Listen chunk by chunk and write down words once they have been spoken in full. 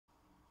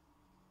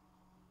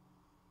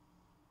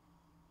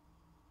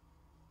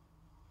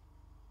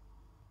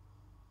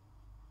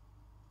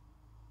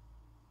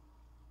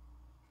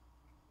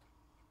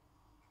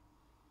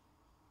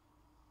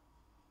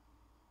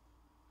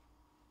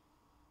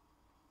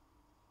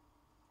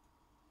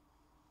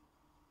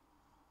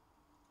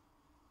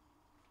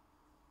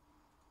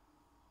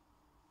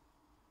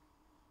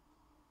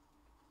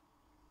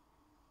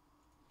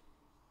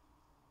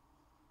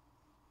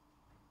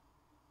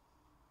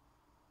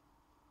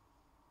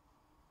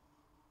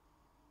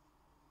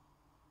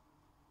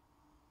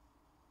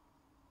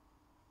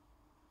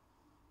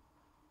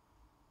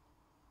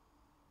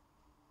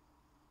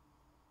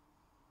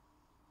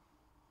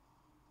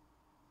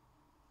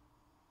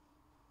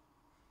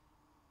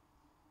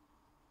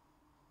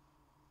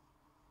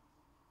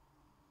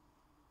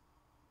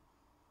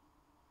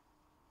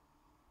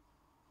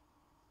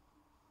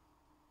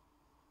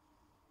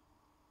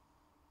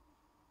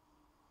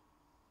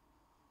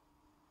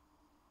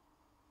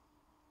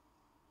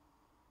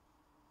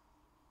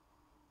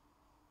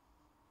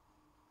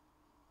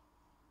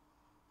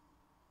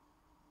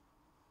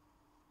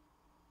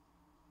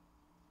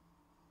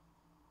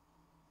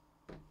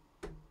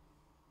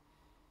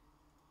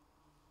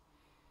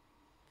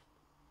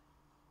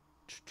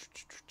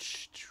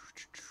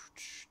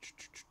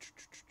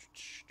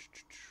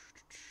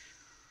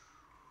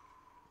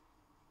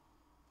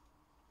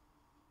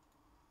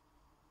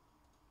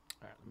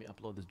All right, let me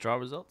upload the draw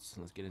results.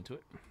 Let's get into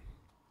it.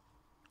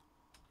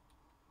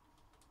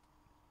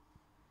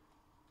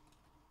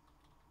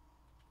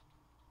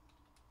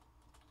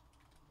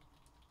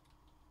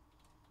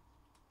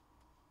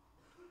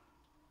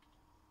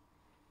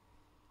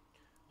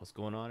 What's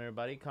going on,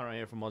 everybody? Conrad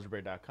here from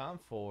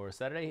Mojobreak.com for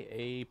Saturday,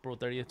 April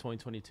 30th,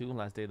 2022,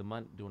 last day of the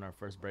month, doing our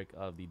first break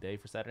of the day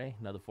for Saturday.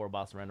 Another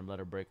 4-box random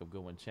letter break of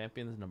Goodwin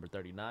Champions, number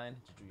 39.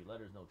 Just do your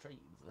letters, no trades.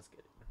 Let's get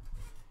it.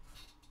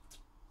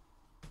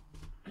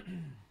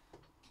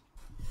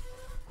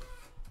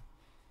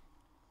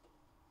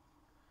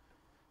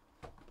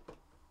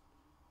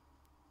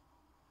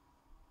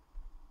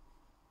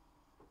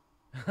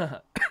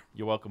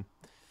 You're welcome.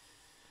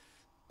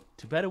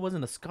 Too bad it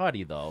wasn't a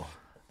Scotty, though.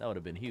 That would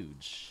have been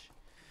huge.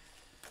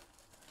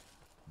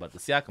 But the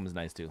Siakam is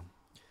nice, too.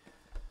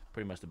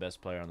 Pretty much the best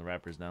player on the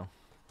Raptors now.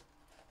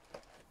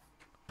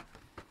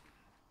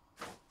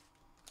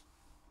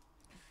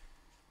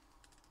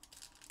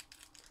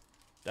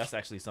 That's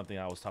actually something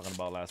I was talking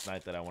about last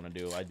night that I want to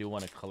do. I do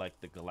want to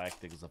collect the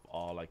Galactics of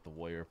all, like, the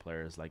Warrior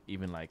players. Like,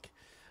 even, like,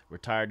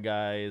 retired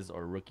guys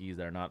or rookies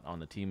that are not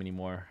on the team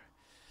anymore.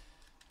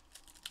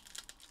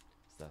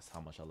 So that's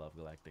how much I love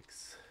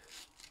Galactics.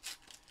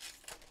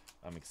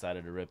 I'm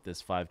excited to rip this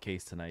 5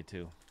 case tonight,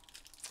 too.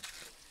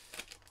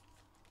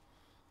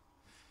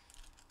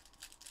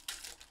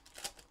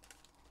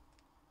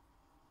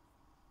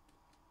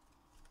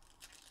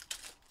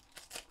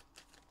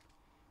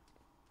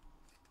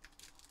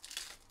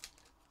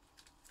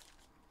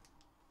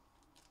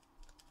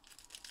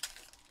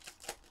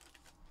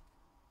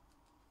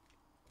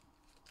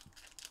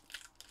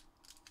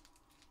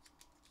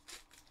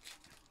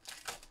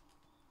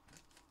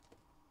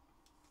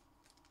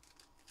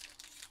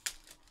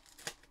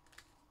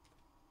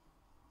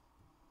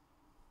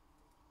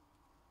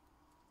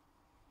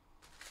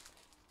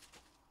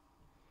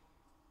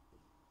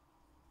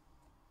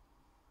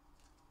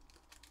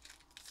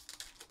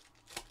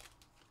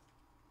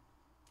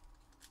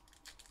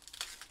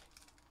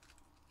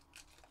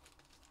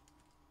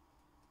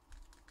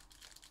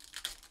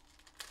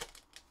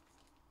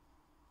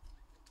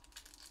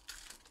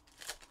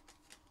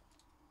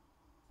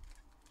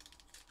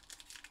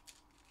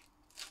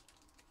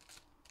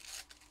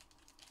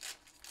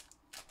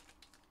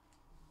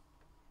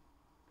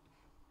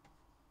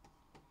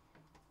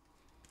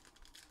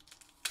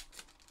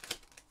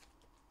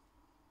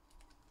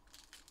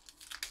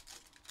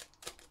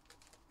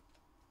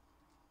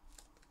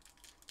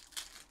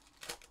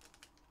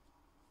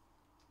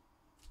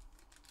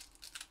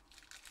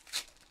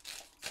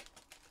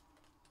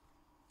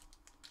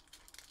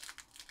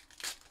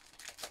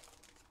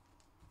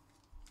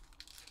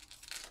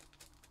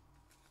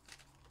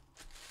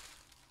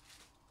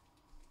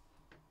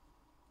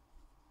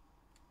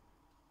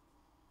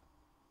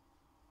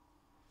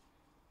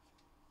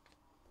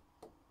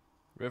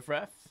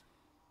 Riffraff.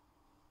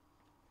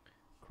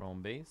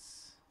 Chrome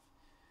base.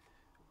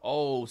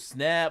 Oh,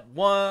 snap.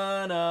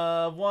 One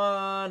of.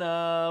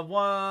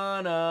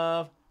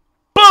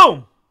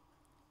 Boom!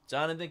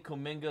 Jonathan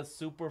Kuminga,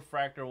 Super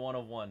Fractor 1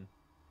 of 1.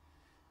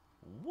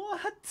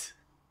 What?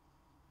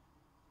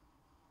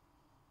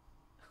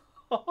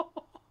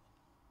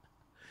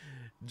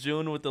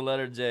 June with the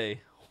letter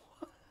J.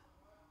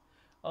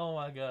 Oh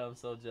my god, I'm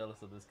so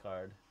jealous of this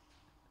card.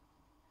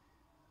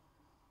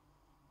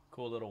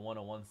 Cool little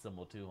 101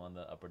 symbol too on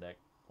the upper deck.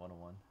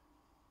 101.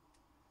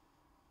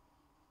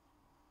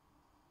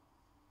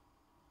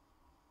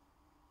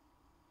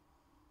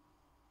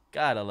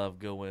 Gotta love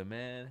Goodwin,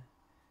 man.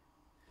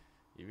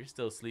 If you're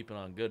still sleeping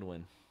on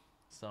Goodwin,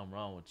 something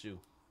wrong with you.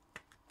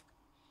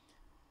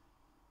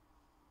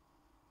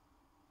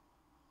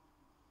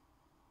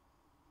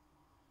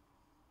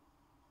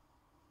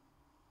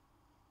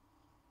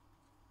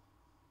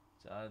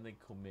 Jonathan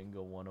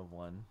Kuminga 1 of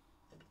 1.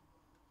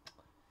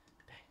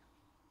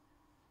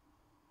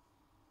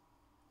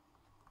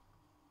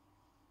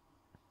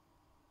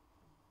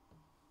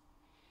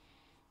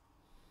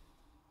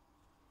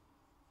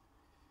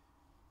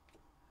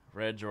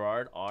 Red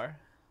Gerard R.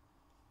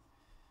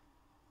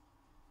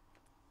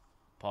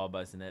 Paul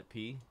Bissonnette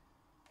P.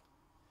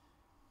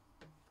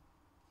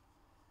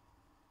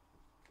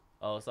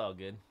 Oh, it's all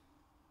good.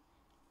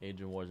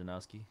 Adrian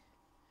Wojnarowski.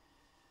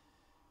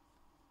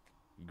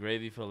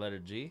 Gravy for letter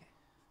G.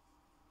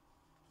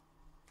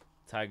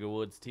 Tiger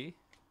Woods T. Is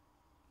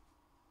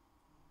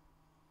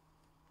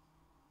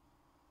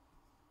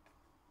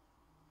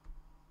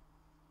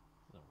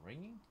it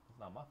ringing? It's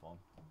not my phone.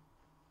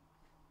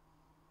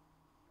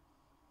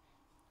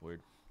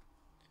 Weird.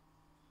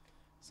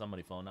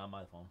 Somebody's phone, not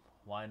my phone.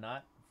 Why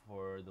not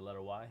for the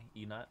letter Y?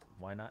 E not.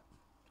 Why not?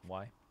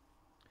 Y.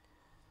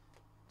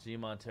 G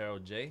Montero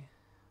J.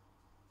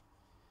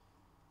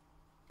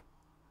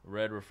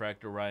 Red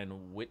Refractor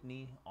Ryan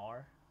Whitney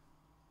R.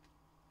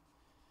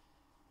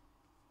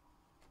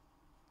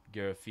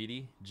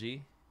 Graffiti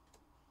G.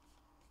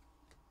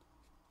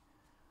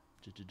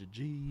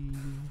 G.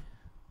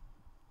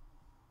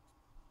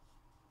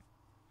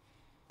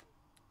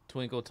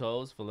 Twinkle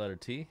Toes for letter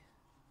T.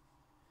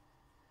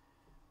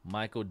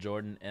 Michael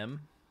Jordan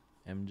M.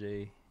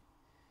 MJ.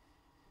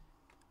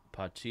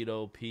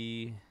 Pachito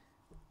P.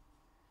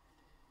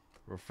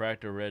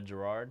 Refractor Red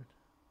Gerard.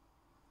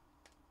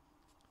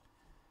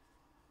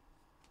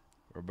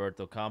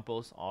 Roberto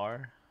Campos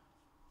R.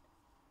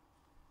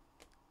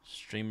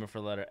 Streamer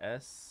for letter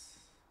S.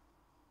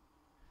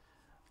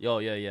 Yo,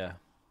 yeah.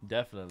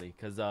 Definitely.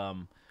 Because,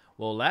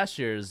 well, last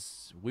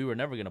year's, we were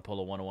never going to pull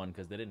a 101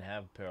 because they didn't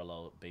have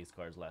parallel base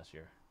cards last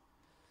year.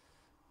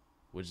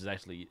 Which is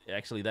actually,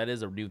 that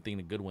is a new thing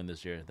to Goodwin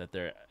this year. That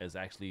there is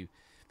actually,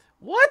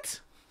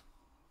 what?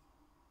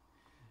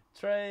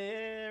 Trey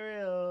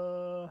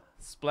Ariel.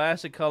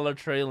 Splash of color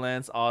Trey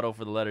Lance auto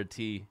for the letter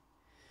T.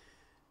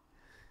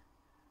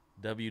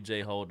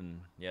 WJ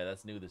Holden. Yeah,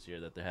 that's new this year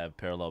that they have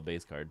parallel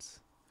base cards.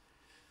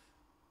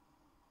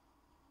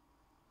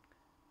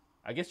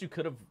 I guess we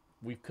could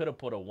have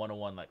put a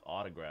 101 like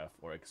autograph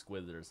or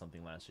exquisite or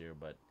something last year,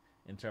 but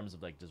in terms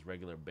of like just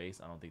regular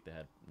base, I don't think they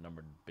had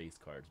numbered base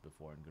cards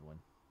before in Goodwin.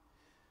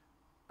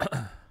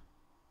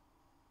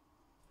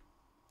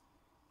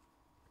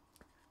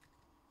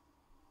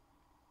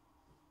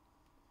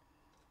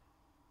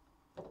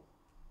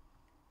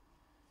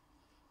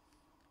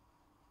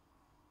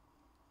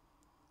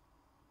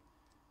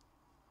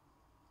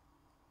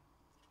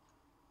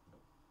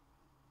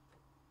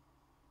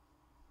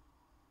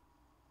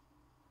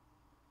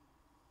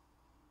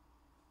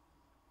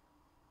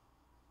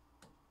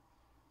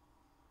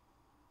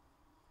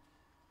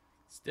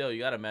 Still, you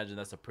gotta imagine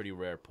that's a pretty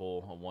rare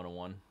pull, a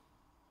 101.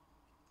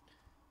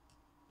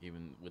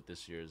 Even with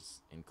this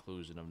year's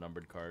inclusion of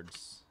numbered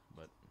cards,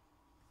 but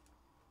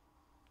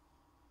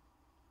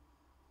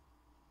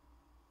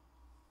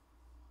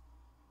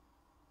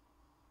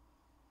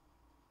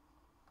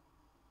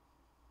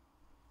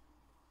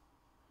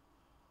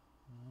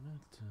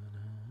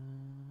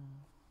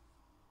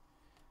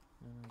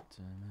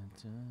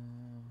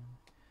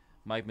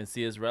Mike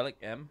Mencia's relic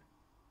M.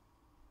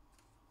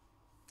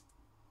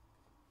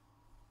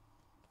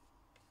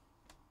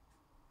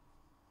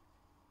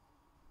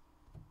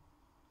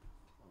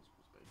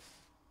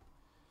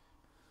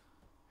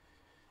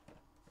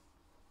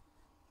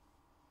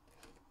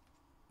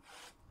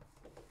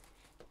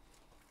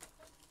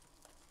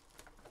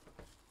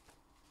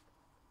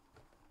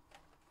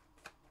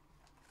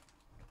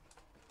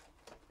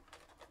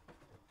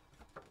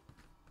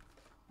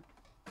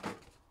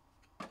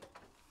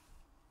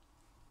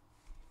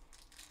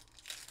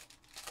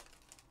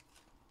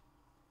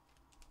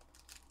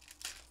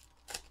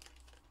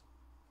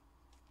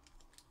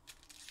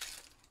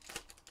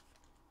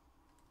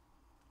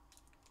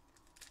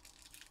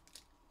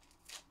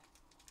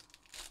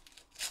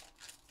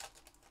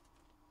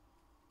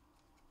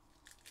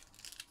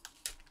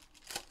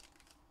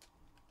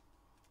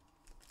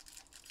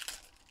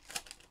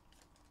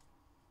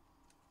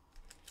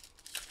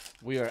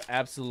 We are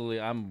absolutely,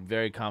 I'm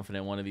very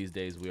confident one of these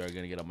days we are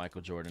going to get a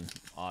Michael Jordan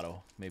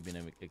auto. Maybe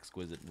an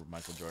exquisite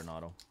Michael Jordan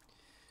auto.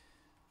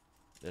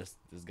 There's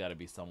got to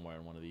be somewhere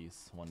in one of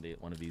these, one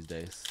of these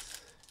days.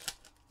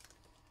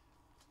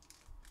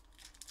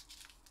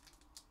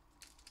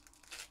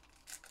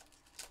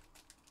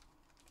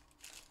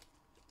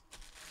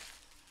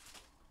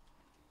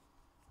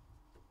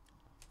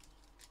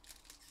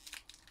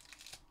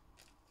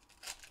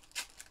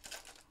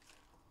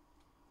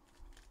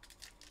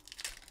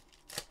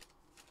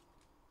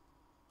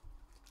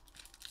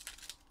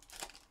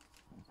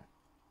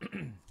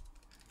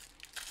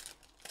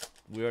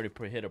 We already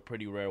hit a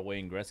pretty rare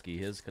Wayne Gretzky.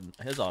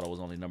 His auto was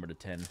only numbered to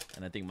 10,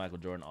 and I think Michael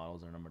Jordan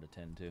autos are numbered to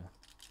 10 too.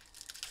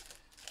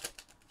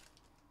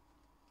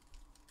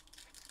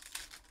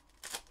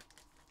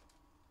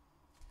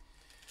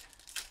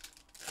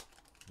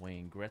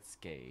 Wayne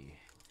Gretzky.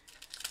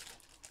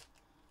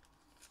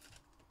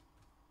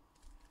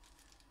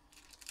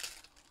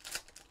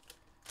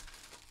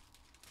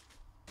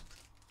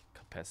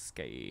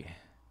 Kapesky.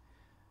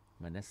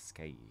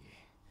 Manesky.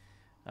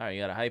 All right,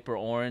 you got a hyper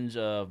orange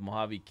of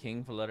Mojave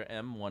King for letter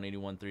M,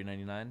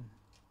 181/399.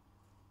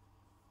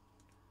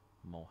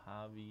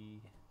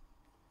 Mojave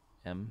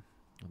M,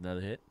 another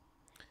hit.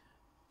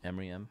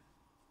 Emery M.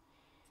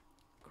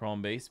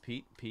 Chrome base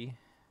Pete P.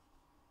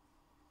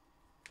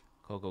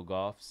 Coco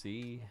Golf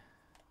C.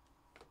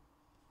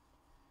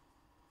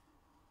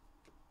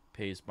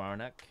 Paige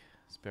Sparnak.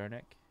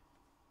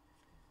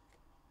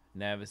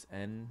 Navis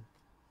N.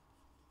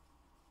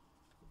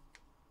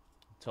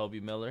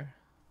 Toby Miller.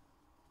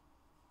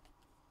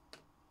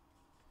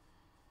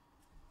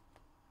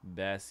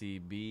 Bassie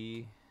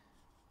B.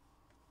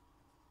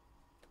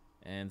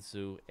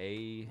 Ansu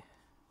A.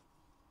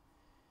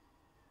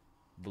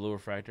 Blue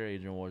Refractor,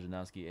 Adrian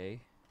Wojnarowski A.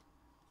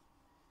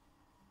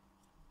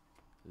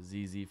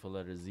 ZZ for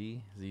letter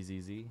Z.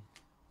 ZZZ.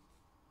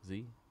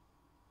 Z.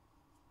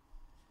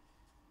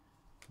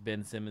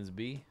 Ben Simmons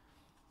B.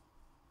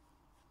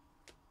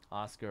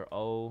 Oscar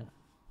O.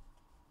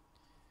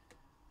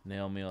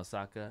 Naomi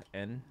Osaka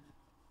N.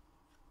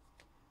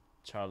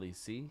 Charlie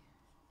C.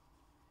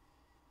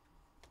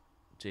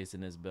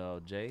 Jason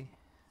Isbell J.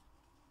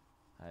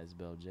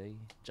 Isbell J.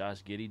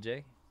 Josh Giddey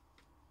J.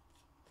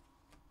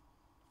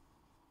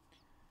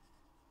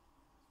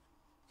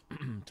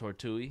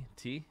 Tortui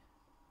T.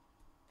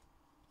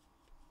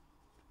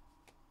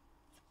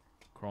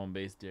 Chrome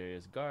base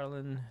Darius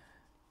Garland.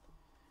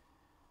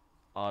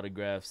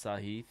 Autograph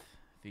Sahith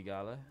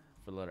Figala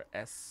for letter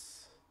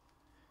S.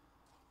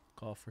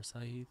 Call for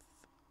Sahith.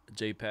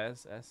 J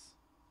Pass S.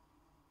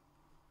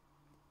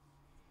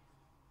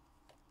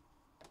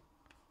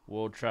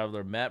 World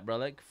Traveler Matt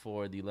Relic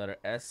for the letter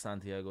S.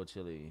 Santiago,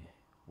 Chile.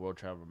 World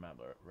Traveler Matt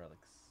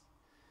Relics.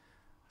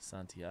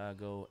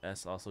 Santiago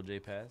S. Also J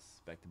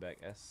Pass. Back to back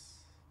S.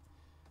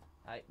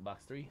 Alright,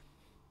 box 3.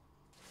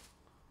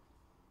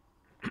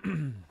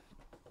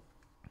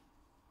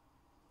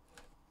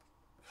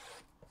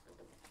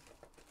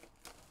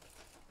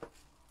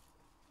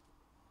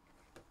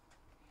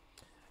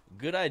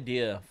 Good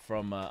idea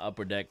from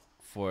Upper Deck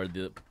for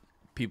the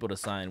people to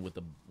sign with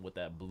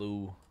that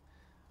blue,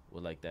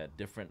 with like that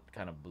different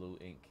kind of blue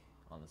ink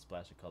on the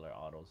splash of color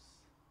autos.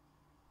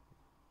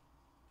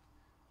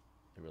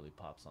 It really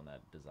pops on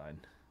that design.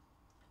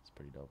 It's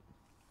pretty dope.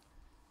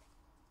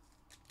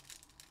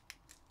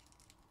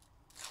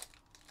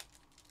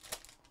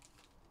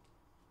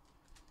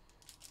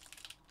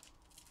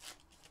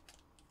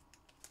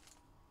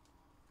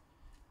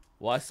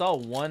 Well, I saw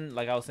one,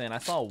 like I was saying, I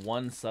saw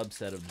one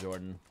subset of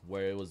Jordan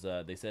where it was,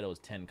 they said it was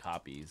 10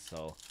 copies.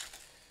 So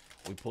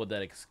we pulled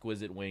that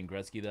exquisite Wayne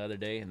Gretzky the other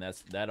day, and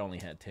that only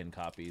had 10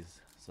 copies.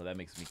 So that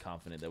makes me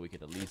confident that we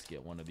could at least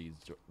get one of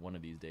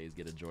these days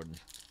get a Jordan.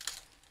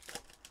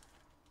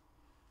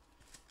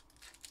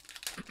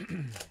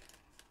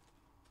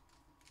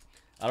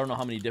 I don't know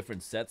how many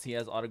different sets he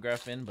has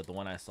autograph in, but the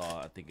one I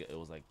saw, I think it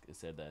was like, it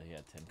said that he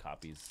had 10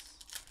 copies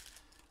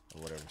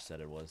or whatever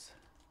set it was.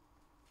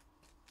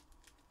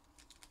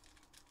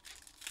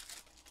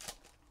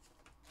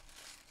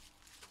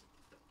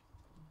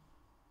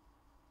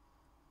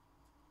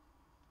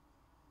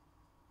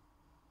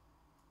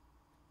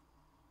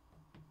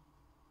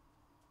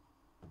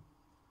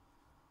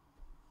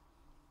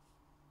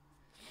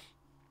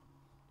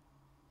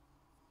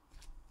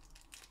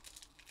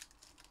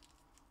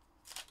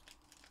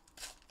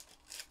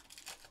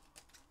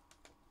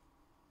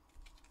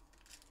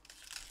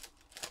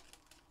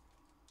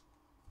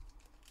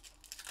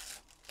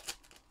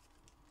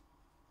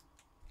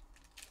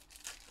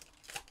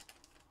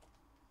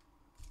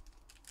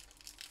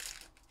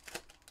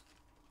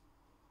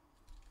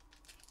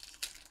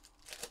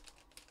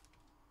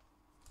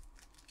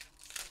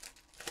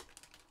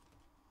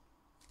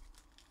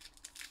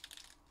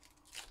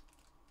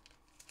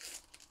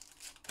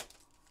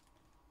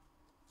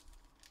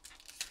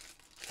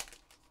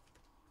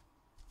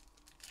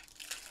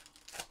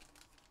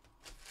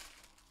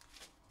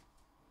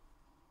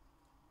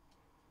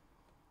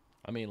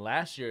 I mean,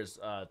 last year's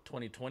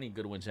 2020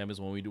 Goodwin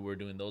Champions, when we were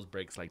doing those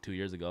breaks like 2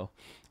 years ago,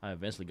 I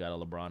eventually got a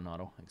LeBron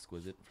auto,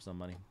 exquisite, for some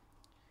money.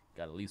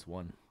 Got at least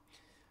one.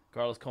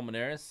 Carlos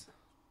Colmenares.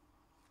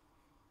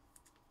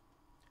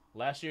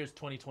 Last year's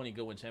 2020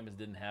 Goodwin Champions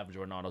didn't have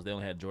Jordan autos. They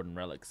only had Jordan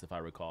relics, if I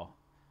recall.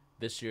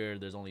 This year,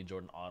 there's only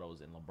Jordan autos,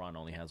 and LeBron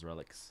only has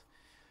relics.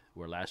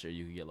 Where last year,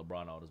 you could get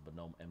LeBron autos, but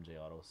no MJ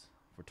autos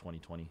for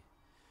 2020.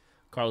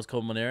 Carlos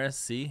Colmenares,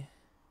 C.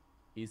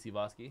 E.C.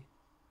 Vosky.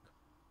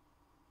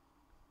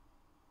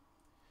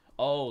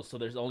 Oh, so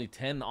there's only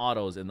 10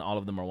 autos and all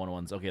of them are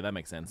 1-1s. Okay, that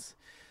makes sense.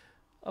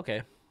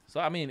 Okay. So,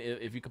 I mean,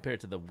 if you compare it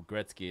to the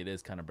Gretzky, it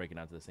is kind of breaking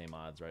out to the same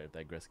odds, right? If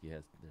that Gretzky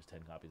there's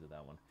 10 copies of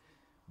that one.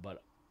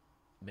 But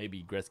maybe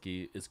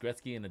is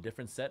Gretzky in a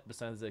different set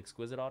besides the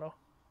exquisite auto?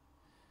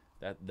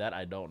 That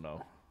I don't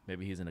know.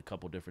 Maybe he's in a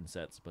couple different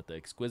sets, but the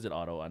exquisite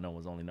auto I know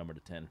was only numbered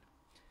to 10.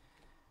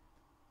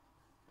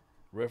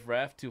 Riff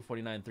Raff,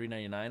 249,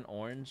 399,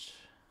 orange,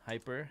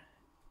 hyper.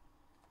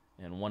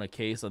 And won a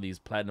case of these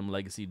Platinum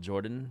Legacy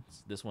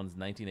Jordans. This one's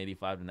 1985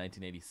 to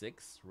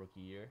 1986, rookie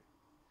year.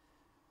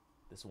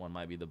 This one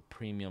might be the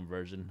premium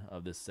version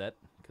of this set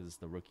because it's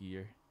the rookie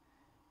year,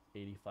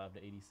 85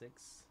 to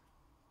 86.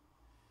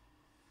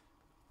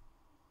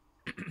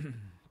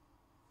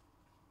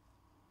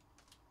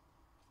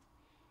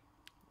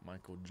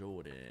 Michael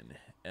Jordan,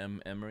 M.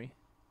 Emery,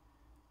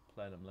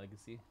 Platinum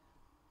Legacy.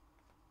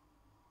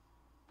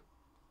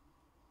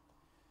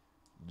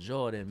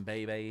 Jordan,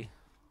 baby.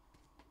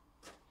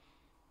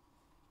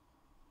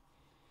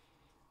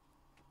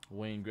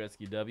 Wayne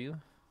Gretzky W.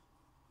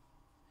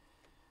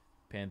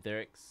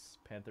 Pantherix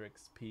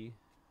P.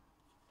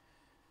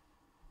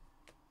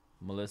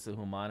 Melissa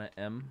Humana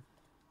M.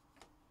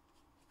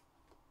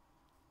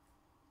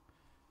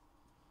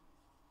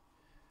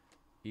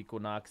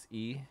 Equinox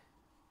E.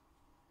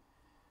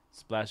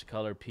 Splash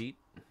Color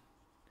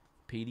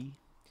Petey.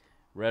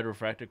 Red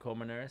Refractor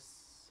Colmenares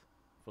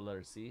for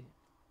letter C.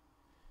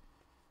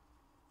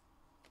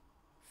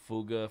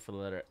 Fuga for the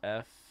letter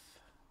F.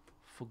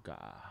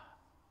 Fuga.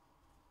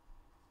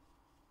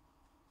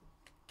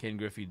 Ken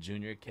Griffey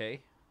Jr. K.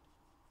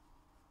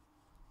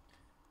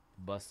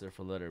 Buster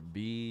for letter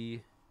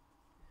B.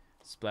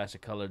 Splash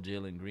of color,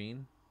 Jalen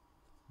Green,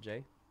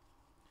 J.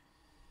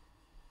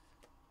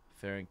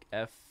 Ferenc,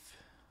 F.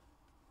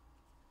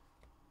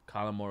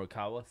 Colin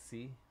Morikawa,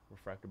 C.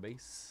 Refractor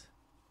base.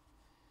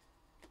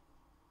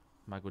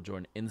 Michael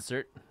Jordan,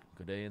 insert.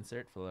 Good day,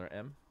 insert for letter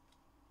M.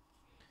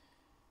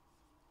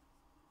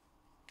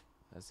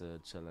 That's a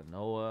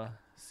Chelanoa,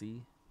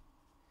 C.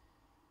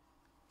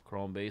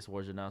 Chrome base,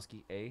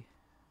 Wojnarowski, A.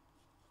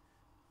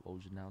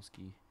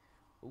 Wojnarowski.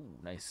 Ooh,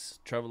 nice.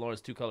 Trevor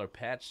Lawrence, 2-color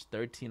patch.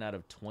 13 out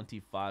of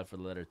 25 for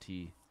the letter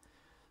T.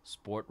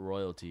 Sport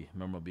royalty,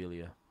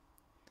 memorabilia.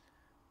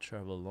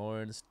 Trevor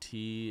Lawrence.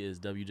 T is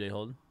WJ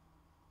Holden.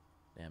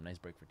 Damn, nice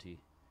break for T.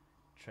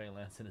 Trey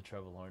Lance and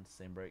Trevor Lawrence,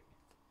 same break.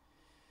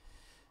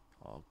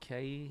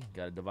 Okay,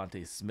 got a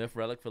Devontae Smith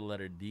relic for the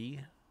letter D.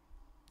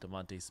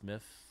 Devontae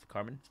Smith,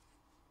 Carmen.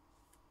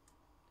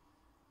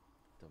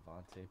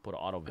 Devontae. Put an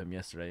auto of him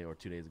yesterday or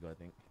 2 days ago, I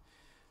think.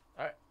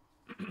 All right.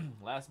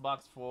 Last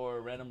box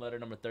for random letter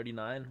number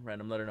 39.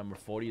 Random letter number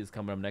 40 is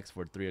coming up next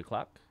for 3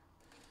 o'clock.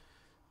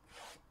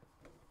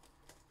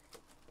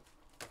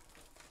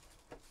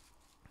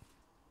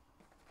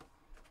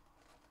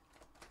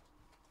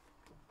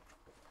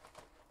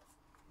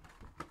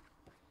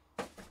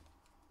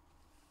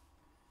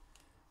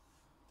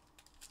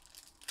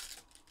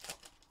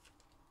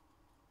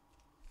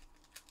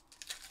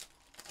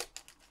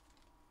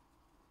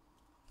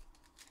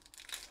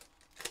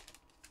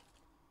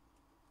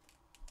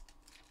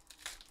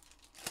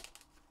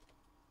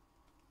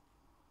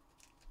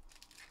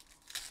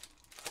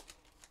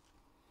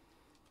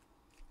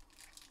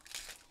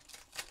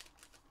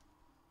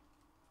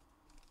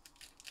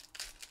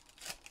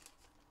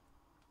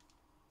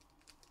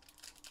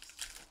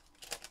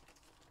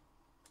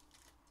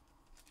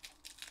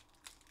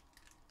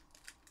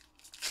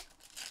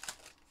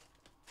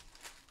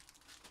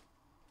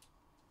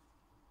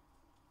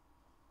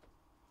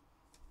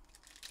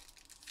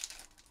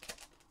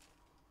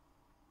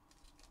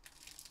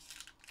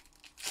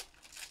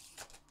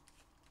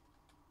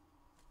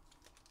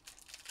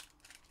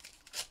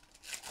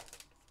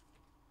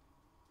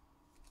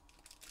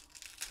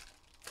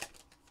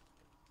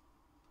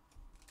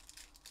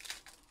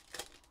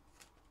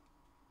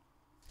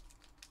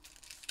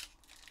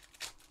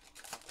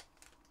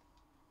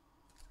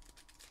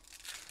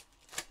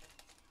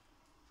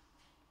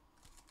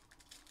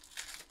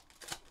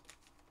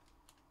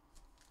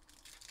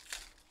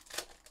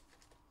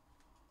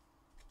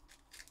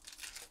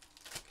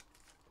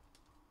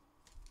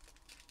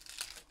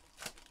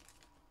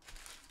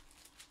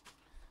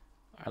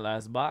 Our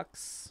last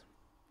box.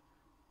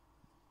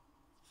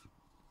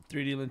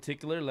 3D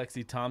lenticular,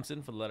 Lexi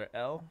Thompson for the letter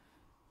L.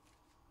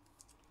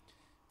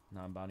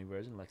 Non-bounty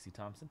version, Lexi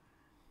Thompson.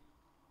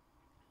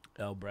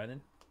 L.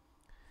 Brennan.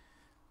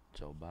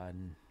 Joe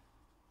Biden.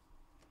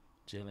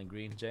 Jalen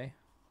Green, J.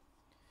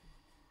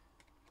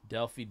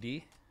 Delphi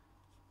D.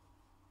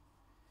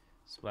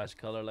 Splash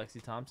color, Lexi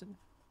Thompson.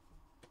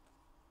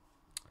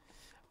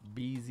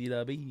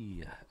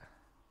 BZW.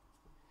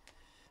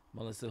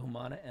 Melissa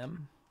Humana,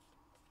 M.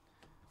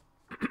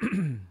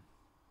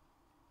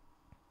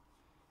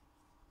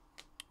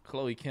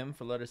 Chloe Kim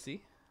for letter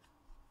C.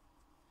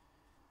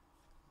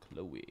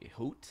 Chloe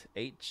Hoot,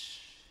 H.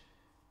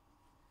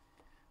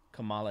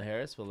 Kamala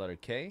Harris for letter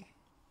K.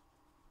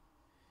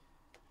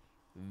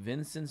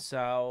 Vincent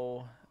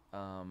Sao,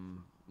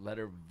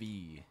 letter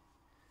V.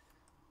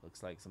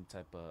 Looks like some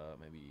type of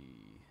maybe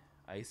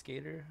ice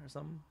skater or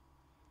something.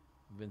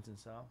 Vincent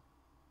Sao.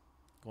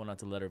 Going on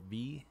to letter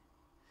V.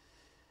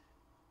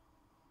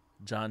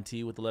 John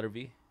T with the letter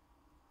V.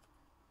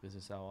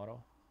 Vincent Sao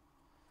auto.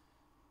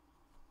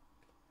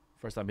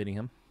 First time beating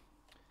him.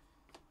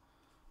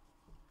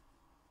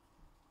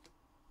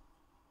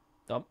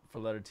 Dump for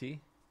letter T.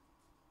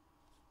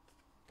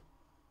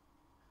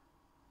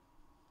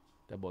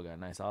 That boy got a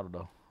nice auto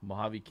though.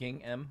 Mojave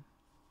King, M.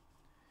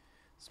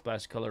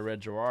 Splash color, red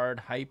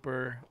Gerard.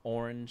 Hyper,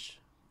 orange.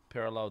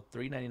 Parallel,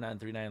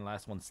 399,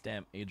 last one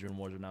stamp. Adrian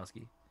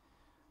Wojnarowski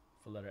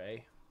for letter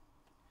A.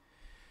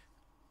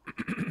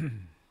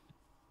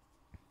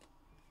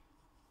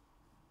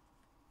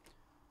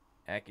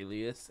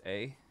 Aculeus,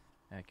 A.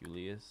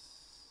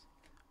 Aculeus.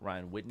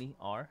 Ryan Whitney,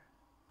 R.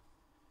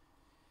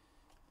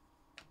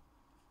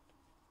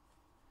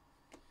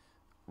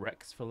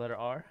 Rex for letter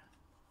R.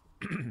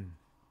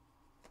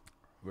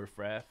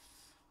 Riffraff.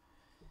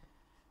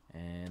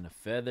 And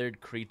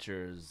Feathered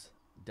Creatures.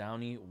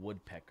 Downy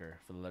Woodpecker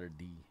for the letter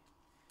D.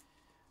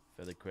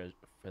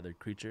 Feathered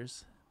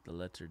Creatures. The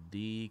letter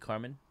D.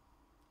 Carmen.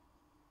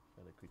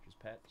 Feathered Creatures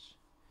patch.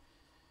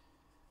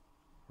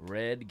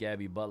 Red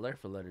Gabby Butler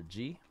for letter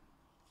G.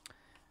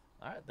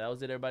 Alright, that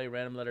was it, everybody.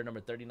 Random letter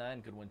number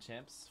 39. Goodwin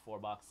Champs.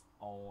 4-box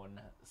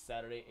on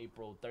Saturday,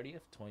 April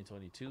 30th,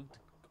 2022. To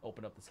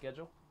open up the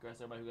schedule.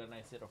 Congrats, everybody who got a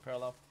nice hit or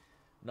parallel.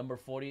 Number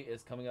 40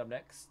 is coming up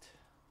next.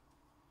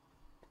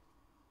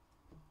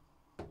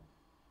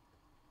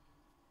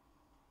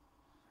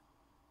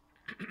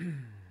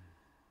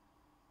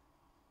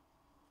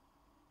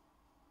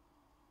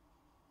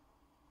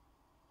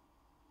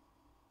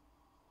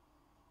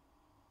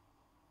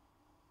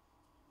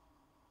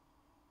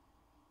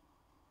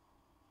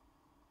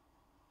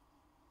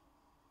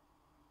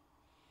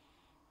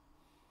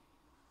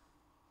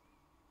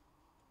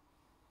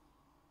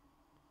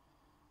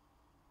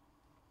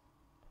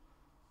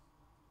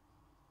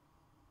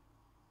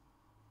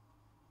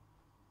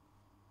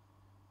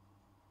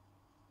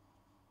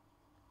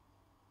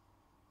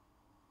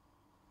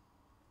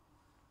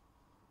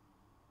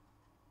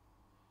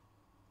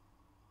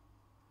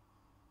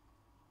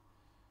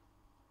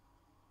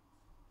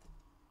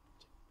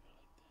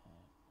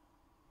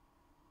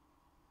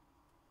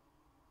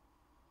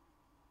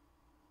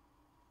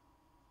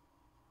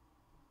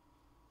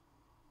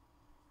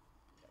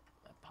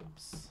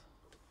 pops.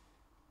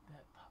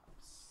 That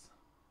pops.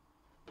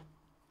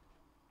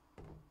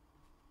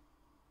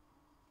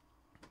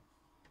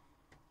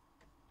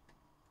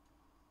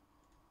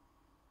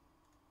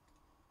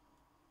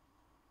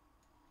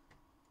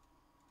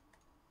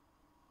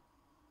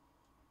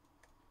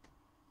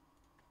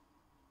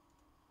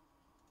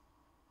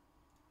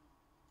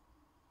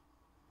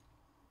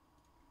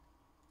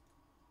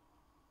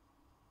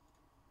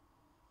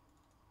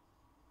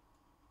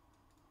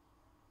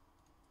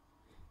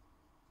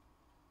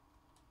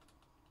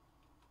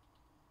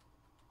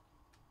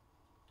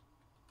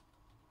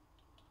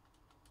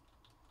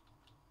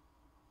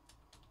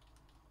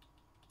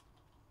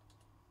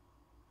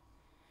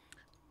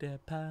 Da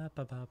pa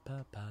pa pa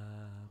pa pa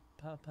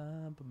pa pa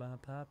pa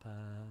pa pa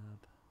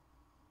pa.